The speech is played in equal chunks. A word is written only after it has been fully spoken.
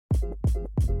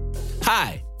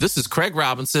Hi, this is Craig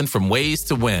Robinson from Ways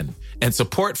to Win, and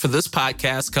support for this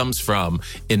podcast comes from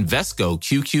Invesco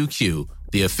QQQ,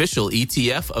 the official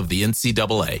ETF of the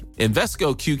NCAA.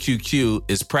 Invesco QQQ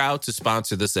is proud to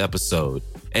sponsor this episode,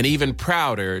 and even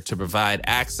prouder to provide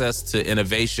access to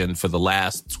innovation for the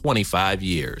last 25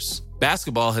 years.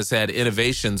 Basketball has had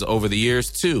innovations over the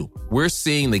years, too. We're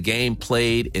seeing the game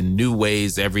played in new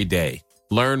ways every day.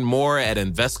 Learn more at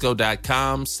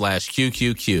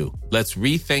Invesco.com/QQQ. Let's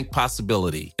rethink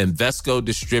possibility. Invesco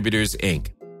Distributors,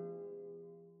 Inc.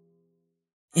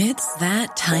 It's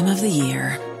that time of the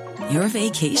year. Your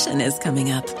vacation is coming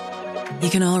up. You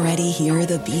can already hear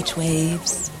the beach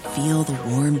waves, feel the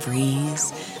warm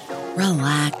breeze,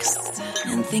 relax,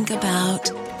 and think about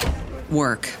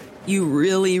work. You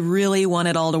really, really want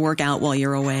it all to work out while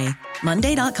you're away.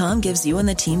 Monday.com gives you and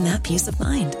the team that peace of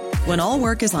mind. When all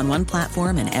work is on one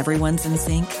platform and everyone's in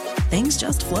sync, things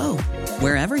just flow.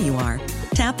 Wherever you are,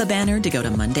 tap the banner to go to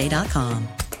Monday.com.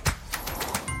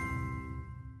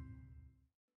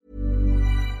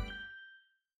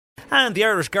 And the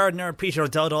Irish gardener, Peter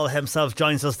Dowdall himself,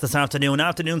 joins us this afternoon.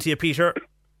 Afternoon to you, Peter.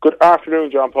 Good afternoon,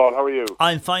 John Paul. How are you?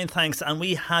 I'm fine, thanks. And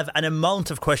we have an amount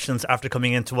of questions after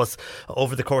coming into us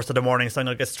over the course of the morning. So I'm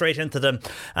going to get straight into them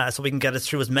so we can get us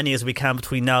through as many as we can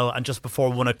between now and just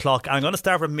before 1 o'clock. I'm going to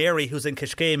start with Mary, who's in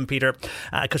Kishkane, Peter,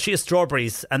 because she has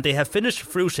strawberries and they have finished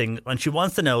fruiting. And she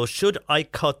wants to know, should I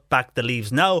cut back the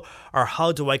leaves now, or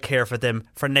how do I care for them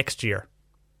for next year?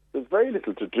 There's very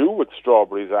little to do with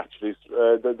strawberries, actually.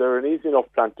 They're an easy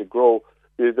enough plant to grow.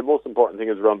 The most important thing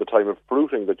is around the time of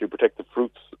fruiting, that you protect the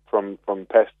fruits from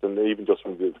pests and even just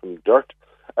from dirt.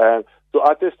 So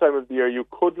at this time of the year, you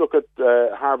could look at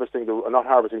not harvesting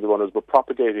the runners, but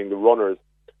propagating the runners.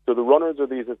 So the runners are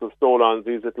these little stolons,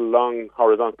 these little long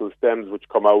horizontal stems which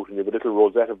come out, and you have a little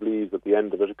rosette of leaves at the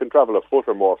end of it. It can travel a foot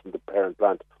or more from the parent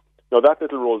plant. Now that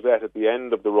little rosette at the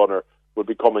end of the runner would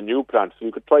become a new plant. So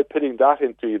you could try pitting that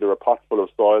into either a pot full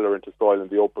of soil or into soil in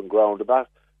the open ground, and that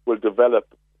will develop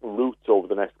roots over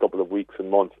the next couple of weeks and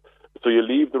months. So you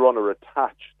leave the runner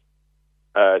attached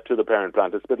to the parent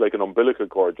plant. It's a bit like an umbilical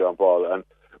cord, John Paul. And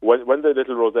when the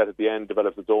little rosette at the end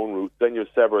develops its own roots, then you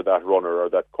sever that runner or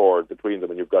that cord between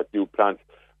them and you've got new plants.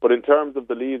 But in terms of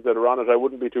the leaves that are on it, I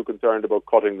wouldn't be too concerned about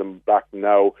cutting them back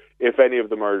now. If any of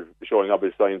them are showing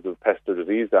obvious signs of pest or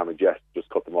disease damage, yes, just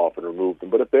cut them off and remove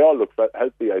them. But if they all look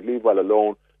healthy, I'd leave well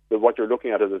alone. So what you're looking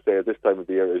at, as I say, at this time of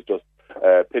the year is just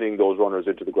pinning those runners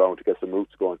into the ground to get some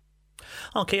roots going.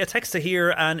 Okay, a text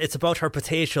here, and it's about her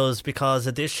potatoes, because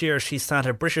this year she sat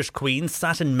a British Queen,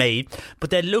 sat in May,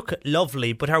 but they look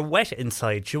lovely, but are wet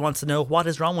inside. She wants to know what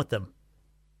is wrong with them.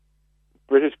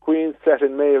 British Queen set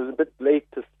in May. It was a bit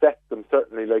late to set them,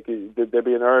 certainly. Like they'd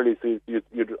be an early, so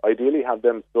you'd ideally have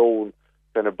them sown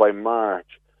kind of by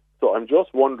March. So I'm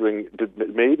just wondering, did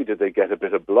they get a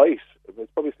bit of blight?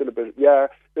 It's probably still a bit. Yeah,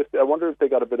 I wonder if they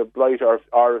got a bit of blight, or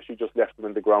if she just left them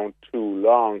in the ground too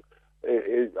long.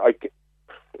 It's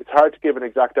hard to give an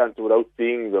exact answer without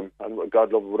seeing them, and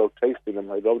God love it, without tasting them.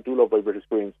 I do love my British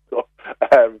Queens. So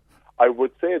I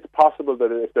would say it's possible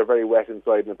that if they're very wet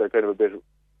inside and if they're kind of a bit,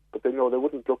 but they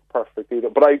wouldn't look perfect either.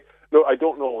 But I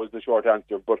don't know is the short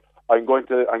answer. But I'm going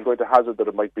to hazard that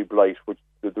it might be blight. Which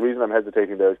the reason I'm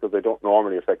hesitating there is because they don't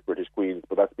normally affect British Queens,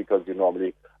 but that's because you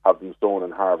normally have them sown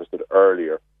and harvested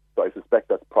earlier. So I suspect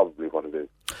that's probably what it is.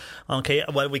 Okay,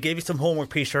 well, we gave you some homework,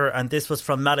 Peter, and this was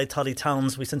from Mallytolly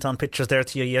Towns. We sent on pictures there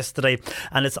to you yesterday,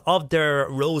 and it's of their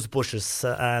rose bushes.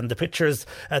 And the pictures,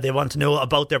 they want to know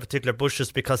about their particular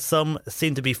bushes, because some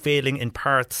seem to be failing in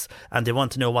parts, and they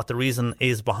want to know what the reason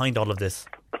is behind all of this.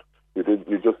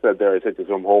 You just said there, I sent you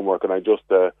some homework, and I just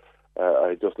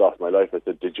lost my life. I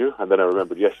said, did you? And then I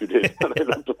remembered, yes, you did. And I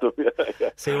looked at them. Yeah.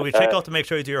 So we check out to make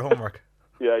sure you do your homework.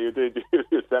 Yeah, you did.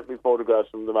 You sent me photographs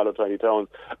from the Mallytolly Towns,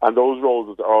 and those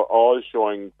roses are all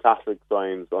showing classic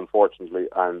signs, unfortunately,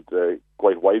 and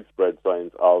quite widespread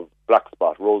signs of black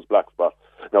spot, rose black spot.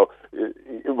 Now,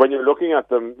 when you're looking at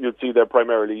them, you'd see they're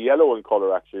primarily yellow in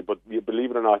colour, actually, but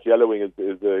believe it or not, yellowing is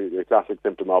a classic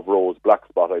symptom of rose black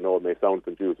spot. I know it may sound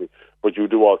confusing, but you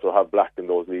do also have black in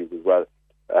those leaves as well.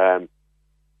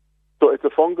 So it's a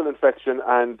fungal infection,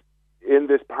 and in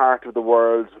this part of the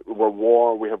world,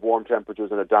 we have warm temperatures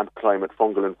and a damp climate,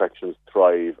 fungal infections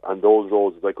thrive. And those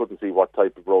roses, I couldn't see what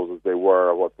type of roses they were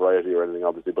or what variety or anything,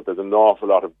 obviously, but there's an awful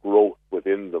lot of growth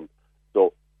within them.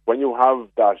 So when you have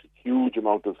that huge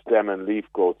amount of stem and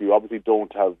leaf growth, you obviously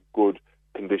don't have good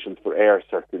conditions for air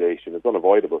circulation. It's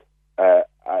unavoidable. And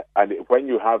when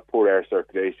you have poor air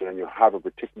circulation and you have a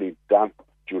particularly damp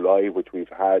July, which we've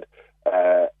had,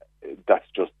 that's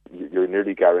just, you're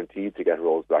nearly guaranteed to get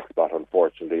rose black spot,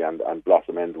 unfortunately, and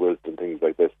blossom end wilt and things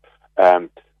like this.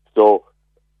 So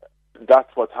that's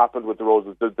what's happened with the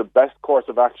roses. The best course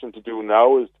of action to do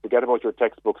now is forget about your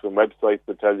textbooks and websites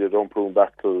that tell you don't prune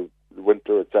back till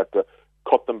winter, etc.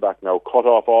 Cut them back now. Cut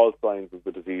off all signs of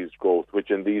the diseased growth, which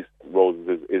in these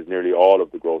roses is nearly all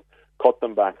of the growth. Cut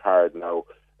them back hard now.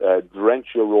 Drench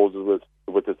your roses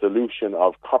with a solution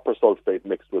of copper sulfate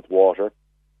mixed with water.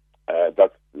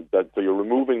 So you're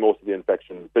removing most of the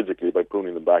infection physically by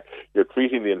pruning them back. You're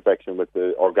treating the infection with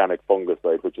the organic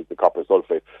fungicide, which is the copper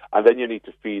sulfate. And then you need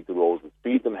to feed the roses.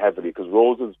 Feed them heavily, because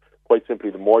roses, quite simply,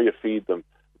 the more you feed them,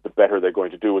 the better they're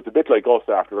going to do. It's a bit like us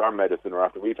after our medicine or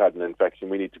after we've had an infection.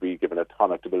 We need to be given a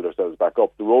tonic to build ourselves back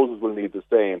up. The roses will need the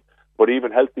same, but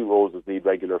even healthy roses need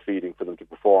regular feeding for them to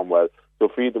perform well. So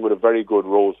feed them with a very good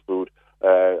rose food.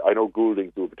 I know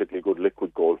Gouldings do a particularly good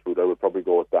liquid gold food. I would probably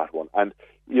go with that one. And,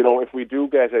 if we do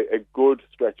get a good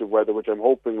stretch of weather, which I'm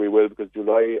hoping we will, because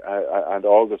July and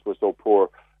August were so poor,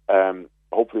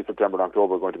 hopefully September and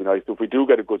October are going to be nice. So if we do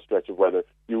get a good stretch of weather,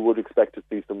 you would expect to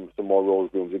see some more rose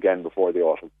blooms again before the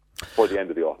end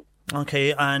of the autumn.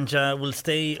 Okay, and we'll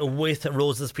stay with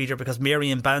roses, Peter, because Mary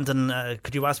in Bandon,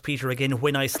 could you ask Peter again,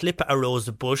 when I slip a rose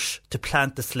bush to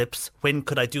plant the slips, when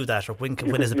could I do that, or when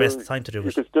is the best time to do it?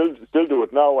 You could still do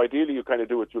it now. Ideally, you kind of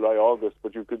do it July, August,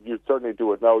 but you'd certainly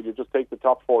do it now. You just take the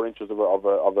top 4 inches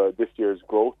of this year's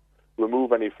growth,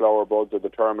 remove any flower buds or the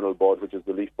terminal bud, which is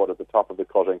the leaf bud at the top of the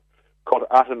cutting. Cut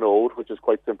at a node, which is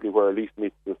quite simply where a leaf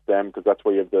meets the stem, because that's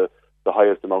where you have the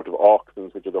highest amount of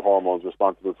auxins, which are the hormones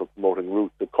responsible for promoting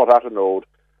roots. So cut at a node,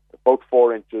 about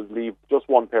 4 inches, leave just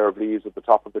one pair of leaves at the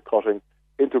top of the cutting,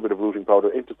 into a bit of rooting powder,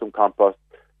 into some compost.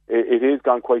 It is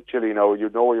gone quite chilly now. You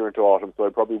know you're into autumn, so I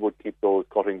probably would keep those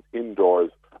cuttings indoors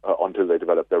until they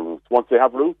develop their roots. Once they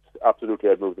have roots, absolutely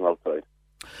I'd move them outside.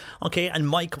 Okay, and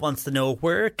Mike wants to know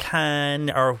where can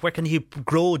he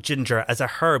grow ginger as a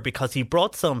herb, because he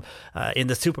brought some in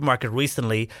the supermarket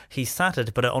recently. He sat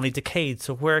it, but it only decayed.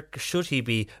 So where should he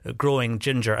be growing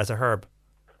ginger as a herb?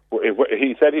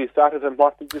 He said he sat it, and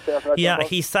what did you say after that? Yeah,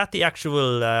 he sat the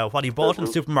actual what he bought in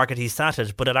the supermarket. He sat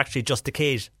it, but it actually just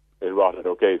decayed. It rotted.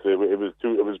 Okay, so it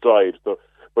was dried. So,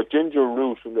 but ginger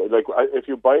root, like if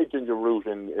you buy ginger root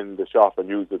in the shop and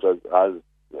use it as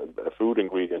a food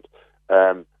ingredient,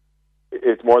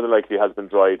 it's more than likely has been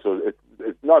dried. So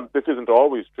it's not. This isn't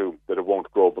always true that it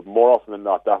won't grow, but more often than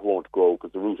not, that won't grow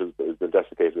because the root has been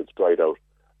desiccated. It's dried out.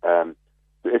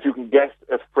 If you can get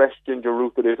a fresh ginger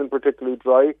root that isn't particularly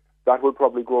dry, that will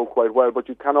probably grow quite well. But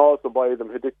you can also buy them.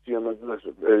 Hedychium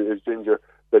is ginger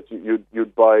that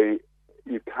you'd buy.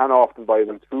 You can often buy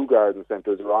them through garden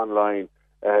centres or online.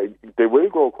 They will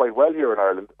grow quite well here in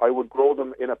Ireland. I would grow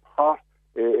them in a pot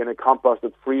in a compost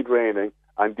that's free draining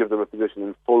and give them a position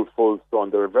in full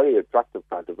sun. They're a very attractive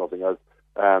plant, if nothing else.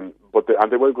 But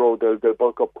they will grow. They'll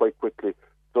bulk up quite quickly.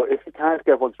 So if you can't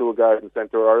get one through a garden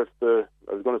centre, or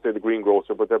I was going to say the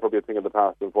greengrocer, but they're probably a thing of the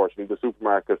past, unfortunately. The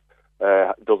supermarket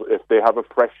if they have a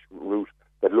fresh root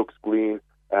that looks green,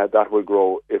 that will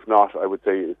grow. If not, I would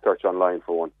say search online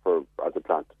for one as a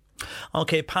plant.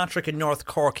 Okay, Patrick in North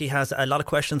Cork, he has a lot of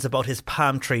questions about his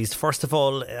palm trees. First of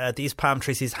all, these palm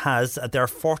trees he has, they're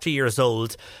 40 years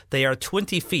old. They are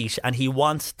 20 feet and he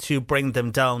wants to bring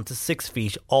them down to 6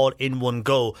 feet all in one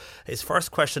go. His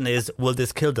first question is, will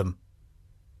this kill them?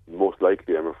 Most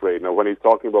likely, I'm afraid. Now, when he's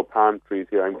talking about palm trees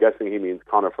here, I'm guessing he means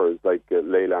conifers like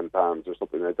leyland palms or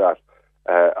something like that.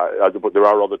 But there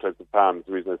are other types of palms.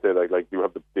 The reason I say that, like you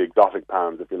have the exotic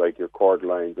palms, if you like, your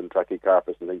cordylines and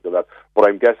trachycarpus and things like that. But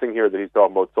I'm guessing here that he's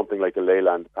talking about something like a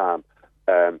leyland palm.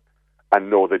 And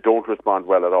no, they don't respond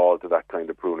well at all to that kind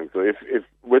of pruning. So if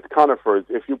with conifers,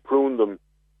 if you prune them,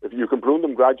 if you can prune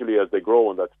them gradually as they grow,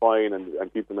 and that's fine,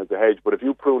 and keep them as a hedge. But if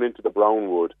you prune into the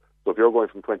brown wood, so if you're going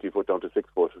from 20 foot down to 6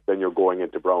 foot, then you're going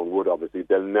into brown wood, obviously.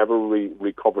 They'll never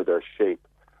recover their shape,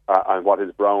 and what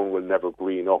is brown will never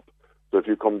green up. So if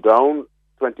you come down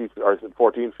 20 or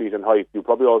 14 feet in height, you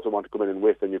probably also want to come in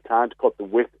width, and you can't cut the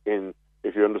width in,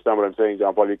 if you understand what I'm saying,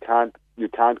 John Paul, you can't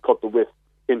cut the width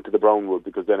into the brown wood,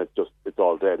 because then it's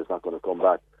all dead, it's not going to come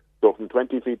back. So from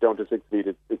 20 feet down to 6 feet,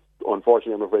 it's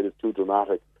unfortunately, I'm afraid it's too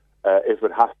dramatic. If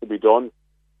it has to be done,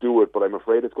 do it, but I'm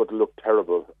afraid it's going to look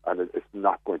terrible, and it's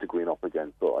not going to green up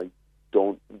again. So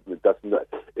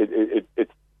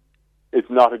it's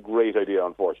not a great idea,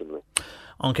 unfortunately.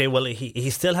 Okay, well, he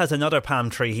still has another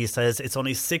palm tree. He says it's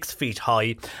only 6 feet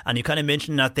high, and you kind of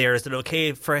mentioned that there. Is it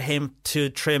okay for him to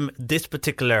trim this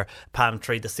particular palm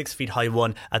tree, the 6 feet high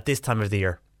one, at this time of the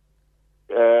year?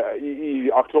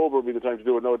 October will be the time to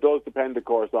do it. Now, it does depend, of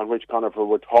course, on which conifer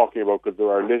we're talking about, because there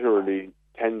are literally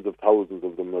tens of thousands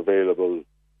of them available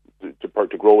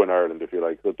to grow in Ireland, if you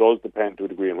like. So it does depend to a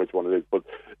degree on which one it is. But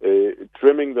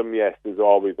trimming them, yes, is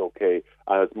always okay.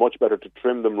 And it's much better to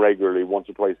trim them regularly, once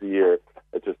or twice a year,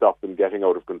 to stop them getting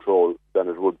out of control than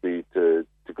it would be to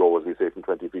go, as we say, from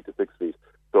 20 feet to 6 feet.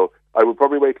 So I would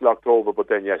probably wait till October, but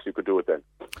then, yes, you could do it then.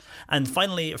 And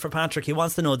finally, for Patrick, he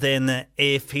wants to know then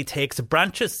if he takes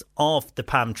branches off the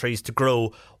palm trees to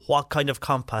grow, what kind of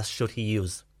compost should he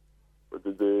use?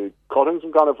 The cuttings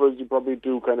from conifers you probably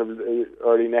do kind of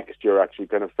early next year, actually.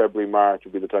 Kind of February, March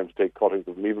would be the time to take cuttings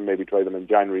of them, even maybe try them in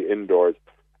January indoors.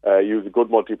 Use a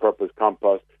good multi-purpose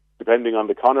compost. Depending on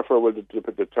the conifer will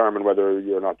determine whether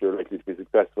or not you're likely to be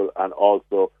successful, and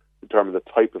also determine the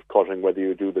type of cutting, whether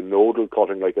you do the nodal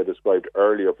cutting like I described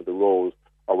earlier for the rows,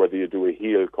 or whether you do a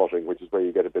heel cutting, which is where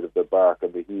you get a bit of the bark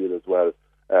on the heel as well.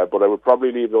 But I would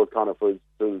probably leave those conifers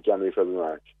till January, February,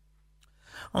 March.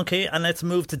 Okay, and let's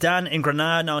move to Dan in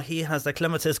Granada. Now, he has the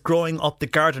clematis growing up the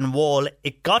garden wall.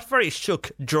 It got very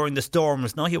shook during the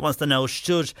storms. Now he wants to know,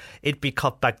 should it be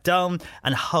cut back down,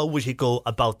 and how would he go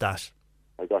about that?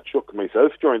 I got shook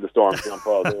myself during the storms, John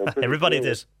Paul. Everybody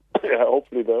did. Yeah,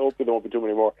 hopefully there won't be too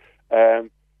many more.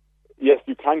 Yes,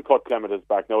 you can cut clematis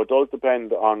back. Now, it does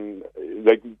depend on,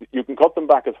 like, you can cut them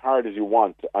back as hard as you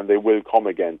want, and they will come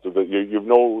again. So that you've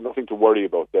nothing to worry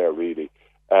about there, really.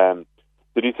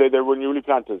 Did he say they were newly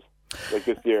planted, like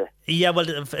this year? Yeah, well,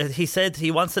 he said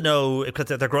he wants to know, because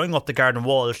they're growing up the garden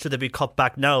wall, should they be cut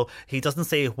back now? He doesn't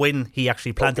say when he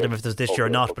actually planted them, if it was this year or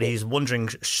not, but he's wondering,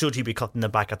 should he be cutting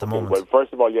them back at the moment? Well,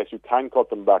 first of all, yes, you can cut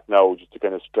them back now, just to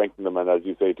kind of strengthen them, and as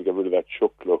you say, to get rid of that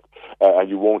shook look, and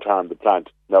you won't harm the plant.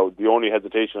 Now, the only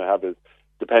hesitation I have is,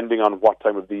 depending on what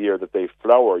time of the year that they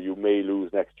flower, you may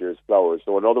lose next year's flowers.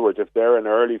 So in other words, if they're an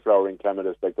early flowering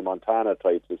clematis, like the Montana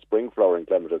types, the spring flowering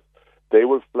clematis, they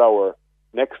will flower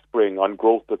next spring on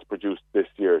growth that's produced this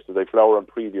year. So they flower on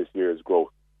previous year's growth,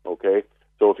 okay?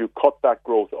 So if you cut that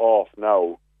growth off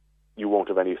now, you won't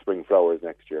have any spring flowers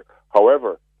next year.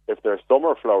 However, if they're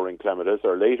summer flowering clematis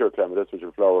or later clematis, which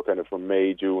will flower kind of from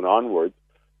May, June onwards,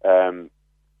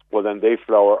 well, then they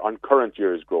flower on current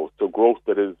year's growth. So growth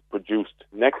that is produced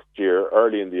next year,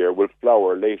 early in the year, will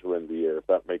flower later in the year, if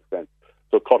that makes sense.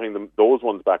 So cutting those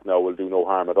ones back now will do no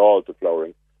harm at all to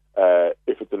flowering.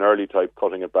 If it's an early type,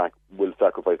 cutting it back will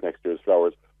sacrifice next year's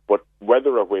flowers. But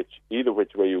either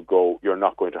which way you go, you're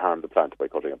not going to harm the plant by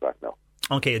cutting it back now.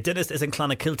 Okay, Dennis is in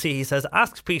Clonakilty. He says,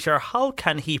 ask Peter, how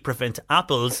can he prevent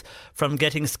apples from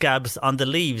getting scabs on the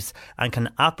leaves? And can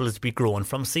apples be grown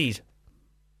from seed?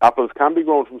 Apples can be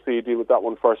grown from seed, deal with that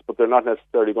one first, but they're not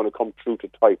necessarily going to come true to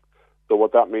type. So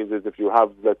what that means is if you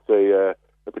have, let's say, a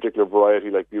particular variety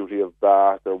like Beauty of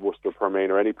Bath or Worcester Pearmain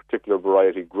or any particular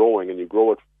variety growing, and you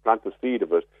grow it, plant the seed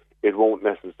of it, it won't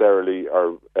necessarily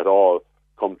or at all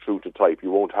come true to type.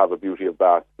 You won't have a Beauty of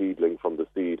Bath seedling from the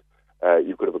seed.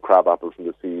 You could have a crab apple from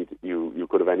the seed. You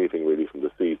could have anything really from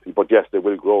the seed. But yes, they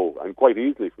will grow, and quite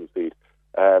easily from seed.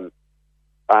 And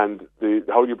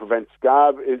how do you prevent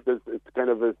scab? It's kind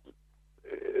of a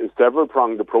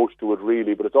several-pronged approach to it,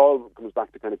 really, but it all comes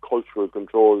back to kind of cultural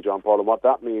control, John Paul. And what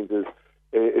that means is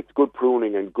it's good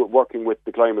pruning and good working with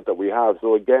the climate that we have.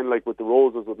 So again, like with the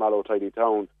roses with Mallow Tidy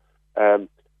Towns, the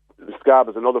scab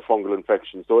is another fungal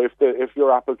infection. So if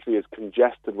your apple tree is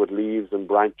congested with leaves and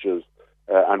branches,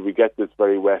 and we get this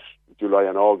very wet July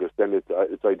and August, then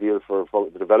it's ideal for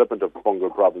the development of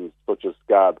fungal problems such as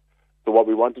scab. So what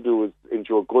we want to do is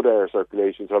ensure good air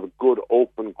circulation, to have a good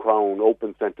open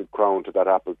centred crown to that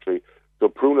apple tree. So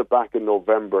prune it back in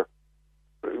November,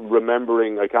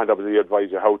 remembering, I can't obviously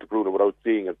advise you how to prune it without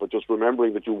seeing it, but just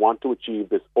remembering that you want to achieve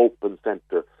this open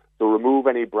centre. So remove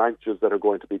any branches that are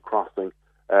going to be crossing.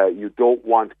 You don't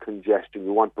want congestion.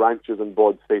 You want branches and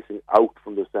buds facing out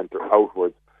from the centre,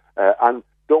 outwards. And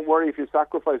don't worry if you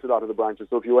sacrifice a lot of the branches.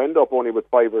 So if you end up only with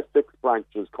 5 or 6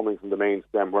 branches coming from the main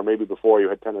stem, where maybe before you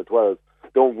had 10 or 12,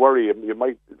 don't worry. It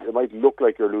might look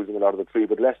like you're losing a lot of the tree,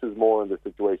 but less is more in this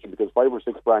situation, because 5 or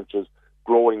 6 branches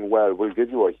growing well will give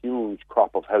you a huge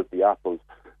crop of healthy apples.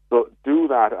 So do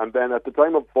that, and then at the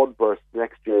time of bud burst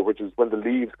next year, which is when the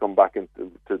leaves come back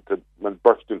when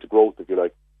burst into growth, if you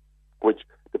like, which,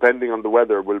 depending on the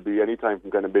weather, will be any time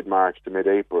from kind of mid-March to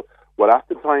mid-April. Well, at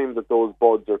the time that those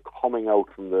buds are coming out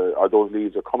those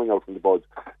leaves are coming out from the buds,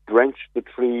 drench the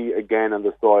tree again in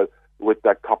the soil with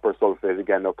that copper sulfate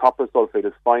again. Now, copper sulfate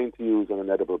is fine to use on an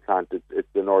edible plant. It's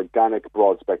an organic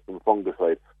broad-spectrum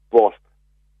fungicide, but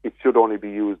it should only be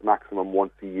used maximum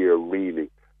once a year, really.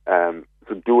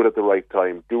 So do it at the right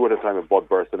time. Do it at the time of bud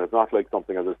burst, and it's not like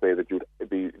something, as I say, that you'd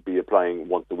be applying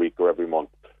once a week or every month.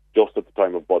 Just at the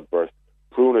time of bud burst.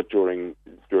 Prune it during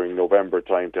November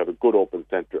time to have a good open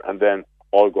centre, and then,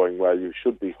 all going well, you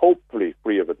should be hopefully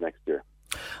free of it next year.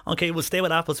 Okay, we'll stay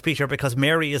with apples, Peter, because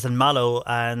Mary is in Mallow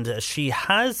and she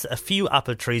has a few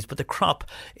apple trees, but the crop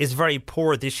is very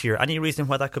poor this year. Any reason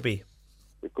why that could be?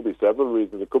 It could be several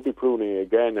reasons. It could be pruning.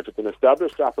 Again, if it's an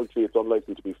established apple tree, it's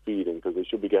unlikely to be feeding because they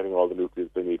should be getting all the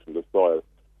nutrients they need from the soil.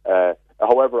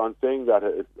 However, on saying that,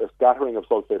 a scattering of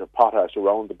sulphate of potash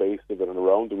around the base of it and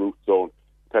around the root zone,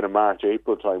 kind of March,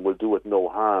 April time, will do it no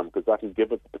harm because that will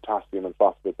give it the potassium and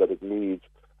phosphate that it needs,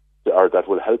 or that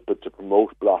will help it to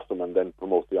promote blossom and then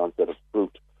promote the onset of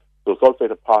fruit. So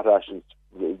sulphate of potash in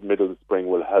the middle of spring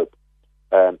will help.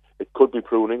 It could be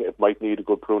pruning. It might need a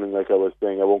good pruning, like I was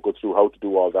saying. I won't go through how to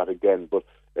do all that again, but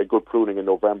a good pruning in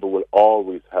November will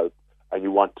always help. And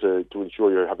you want to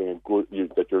ensure you're having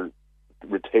that you're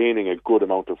retaining a good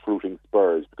amount of fruiting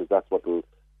spurs because that's what will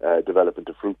develop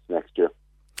into fruits next year.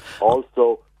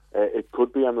 Also, it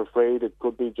could be, I'm afraid, it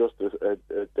could be just a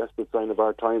desperate sign of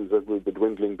our times that with the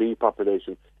dwindling bee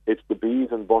population. It's the bees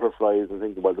and butterflies and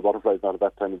things. Well, the butterflies not at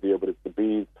that time of the year, but it's the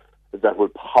bees that will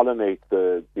pollinate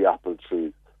the apple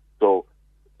trees. So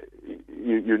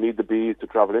you need the bees to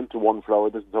travel into one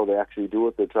flower. This is how they actually do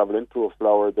it. They travel into a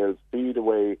flower, they'll feed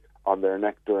away on their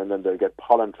nectar, and then they'll get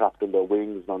pollen trapped in their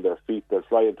wings and on their feet. They'll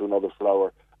fly into another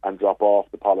flower and drop off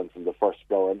the pollen from the first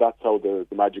flower. And that's how the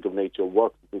magic of nature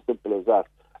works. It's as simple as that.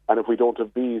 And if we don't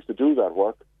have bees to do that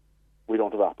work, we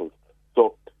don't have apples.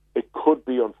 So it could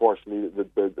be, unfortunately,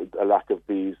 a lack of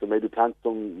bees. So maybe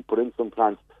put in some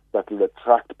plants that will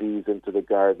attract bees into the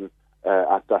garden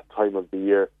at that time of the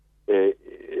year.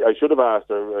 I should have asked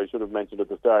her, I should have mentioned at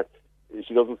the start,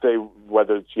 she doesn't say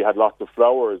whether she had lots of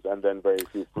flowers and then very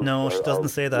few fruits. No, she doesn't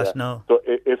say that, yeah. no. So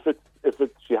if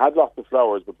she had lots of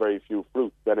flowers but very few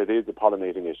fruits, then it is a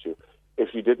pollinating issue. If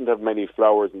she didn't have many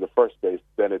flowers in the first place,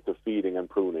 then it's a feeding and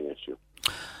pruning issue.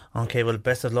 Okay, well,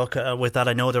 best of luck with that.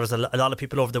 I know there was a lot of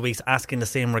people over the weeks asking the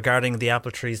same regarding the apple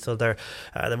trees, so there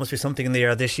must be something in the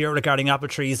air this year regarding apple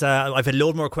trees. I've had a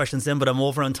load more questions in, but I'm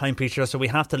over on time, Peter, so we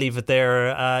have to leave it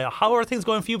there. How are things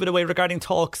going for you, by the way, regarding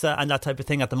talks and that type of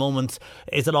thing at the moment?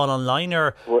 Is it all online,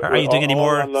 or are you doing any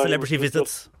more celebrity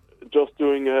visits? Just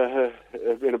doing,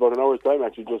 in about an hour's time,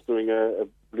 actually, just doing,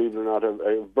 believe it or not,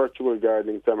 a virtual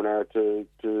gardening seminar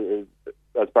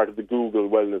as part of the Google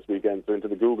Wellness Weekend, so into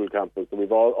the Google campus. So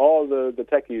we've all the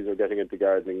techies are getting into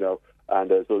gardening now,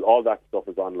 and so all that stuff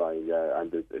is online.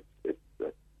 And it's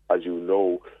as you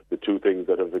know, the two things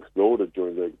that have exploded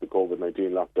during the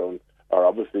COVID-19 lockdown are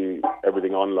obviously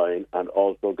everything online and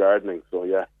also gardening. So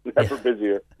never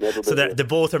busier. So they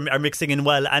both are mixing in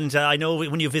well. And I know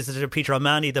when you visited Peter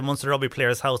O'Mahony, the Munster Rugby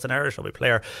player's house, an Irish rugby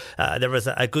player, there was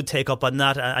a good take up on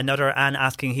that. Another Anne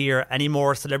asking here, any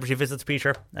more celebrity visits,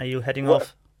 Peter? Are you heading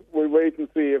off? We'll wait and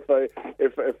see if I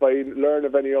learn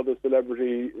of any other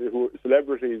celebrities,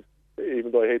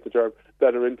 even though I hate the term,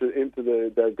 that are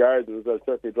into their gardens. I'll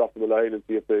certainly drop them a line and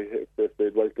see if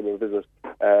they'd welcome a visit.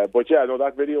 But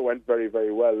that video went very,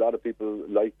 very well. A lot of people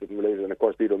liked it and related, and of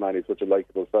course Peter O'Mahony is such a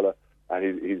likeable fella,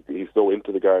 and he's so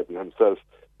into the garden himself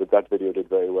that video did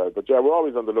very well. But we're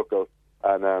always on the lookout,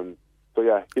 and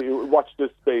watch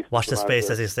this space. Watch the space,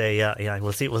 as you say. Yeah.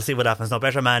 We'll see what happens. No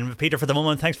better man, Peter. For the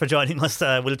moment, thanks for joining us.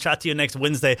 We'll chat to you next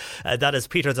Wednesday. That is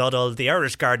Peter Dowdall, the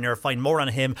Irish Gardener. Find more on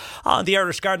him on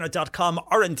theirishgardener.com,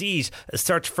 or indeed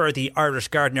search for the Irish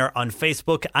Gardener on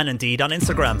Facebook and indeed on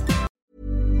Instagram.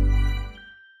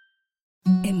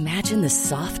 Imagine the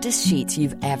softest sheets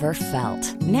you've ever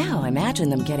felt. Now imagine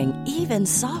them getting even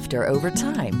softer over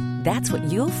time. That's what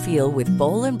you'll feel with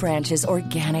Boll & Branch's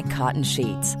organic cotton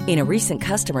sheets. In a recent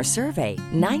customer survey,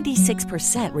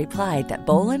 96% replied that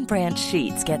Boll & Branch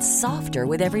sheets get softer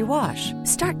with every wash.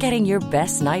 Start getting your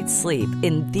best night's sleep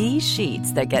in these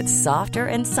sheets that get softer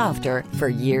and softer for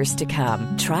years to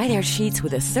come. Try their sheets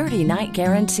with a 30-night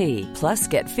guarantee. Plus,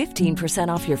 get 15%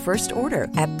 off your first order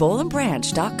at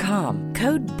bollandbranch.com.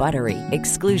 Code BUTTERY.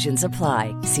 Exclusions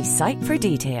apply. See site for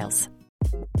details.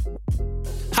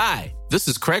 Hi, this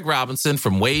is Craig Robinson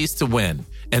from Ways to Win,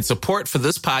 and support for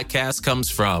this podcast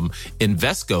comes from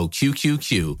Invesco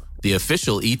QQQ, the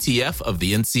official ETF of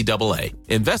the NCAA.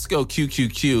 Invesco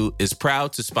QQQ is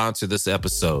proud to sponsor this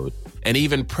episode, and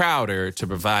even prouder to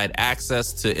provide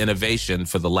access to innovation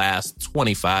for the last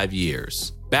 25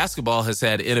 years. Basketball has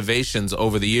had innovations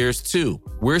over the years, too.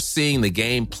 We're seeing the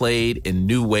game played in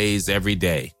new ways every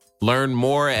day. Learn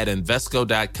more at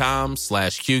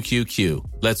Invesco.com/QQQ.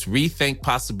 Let's rethink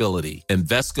possibility.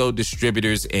 Invesco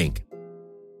Distributors, Inc.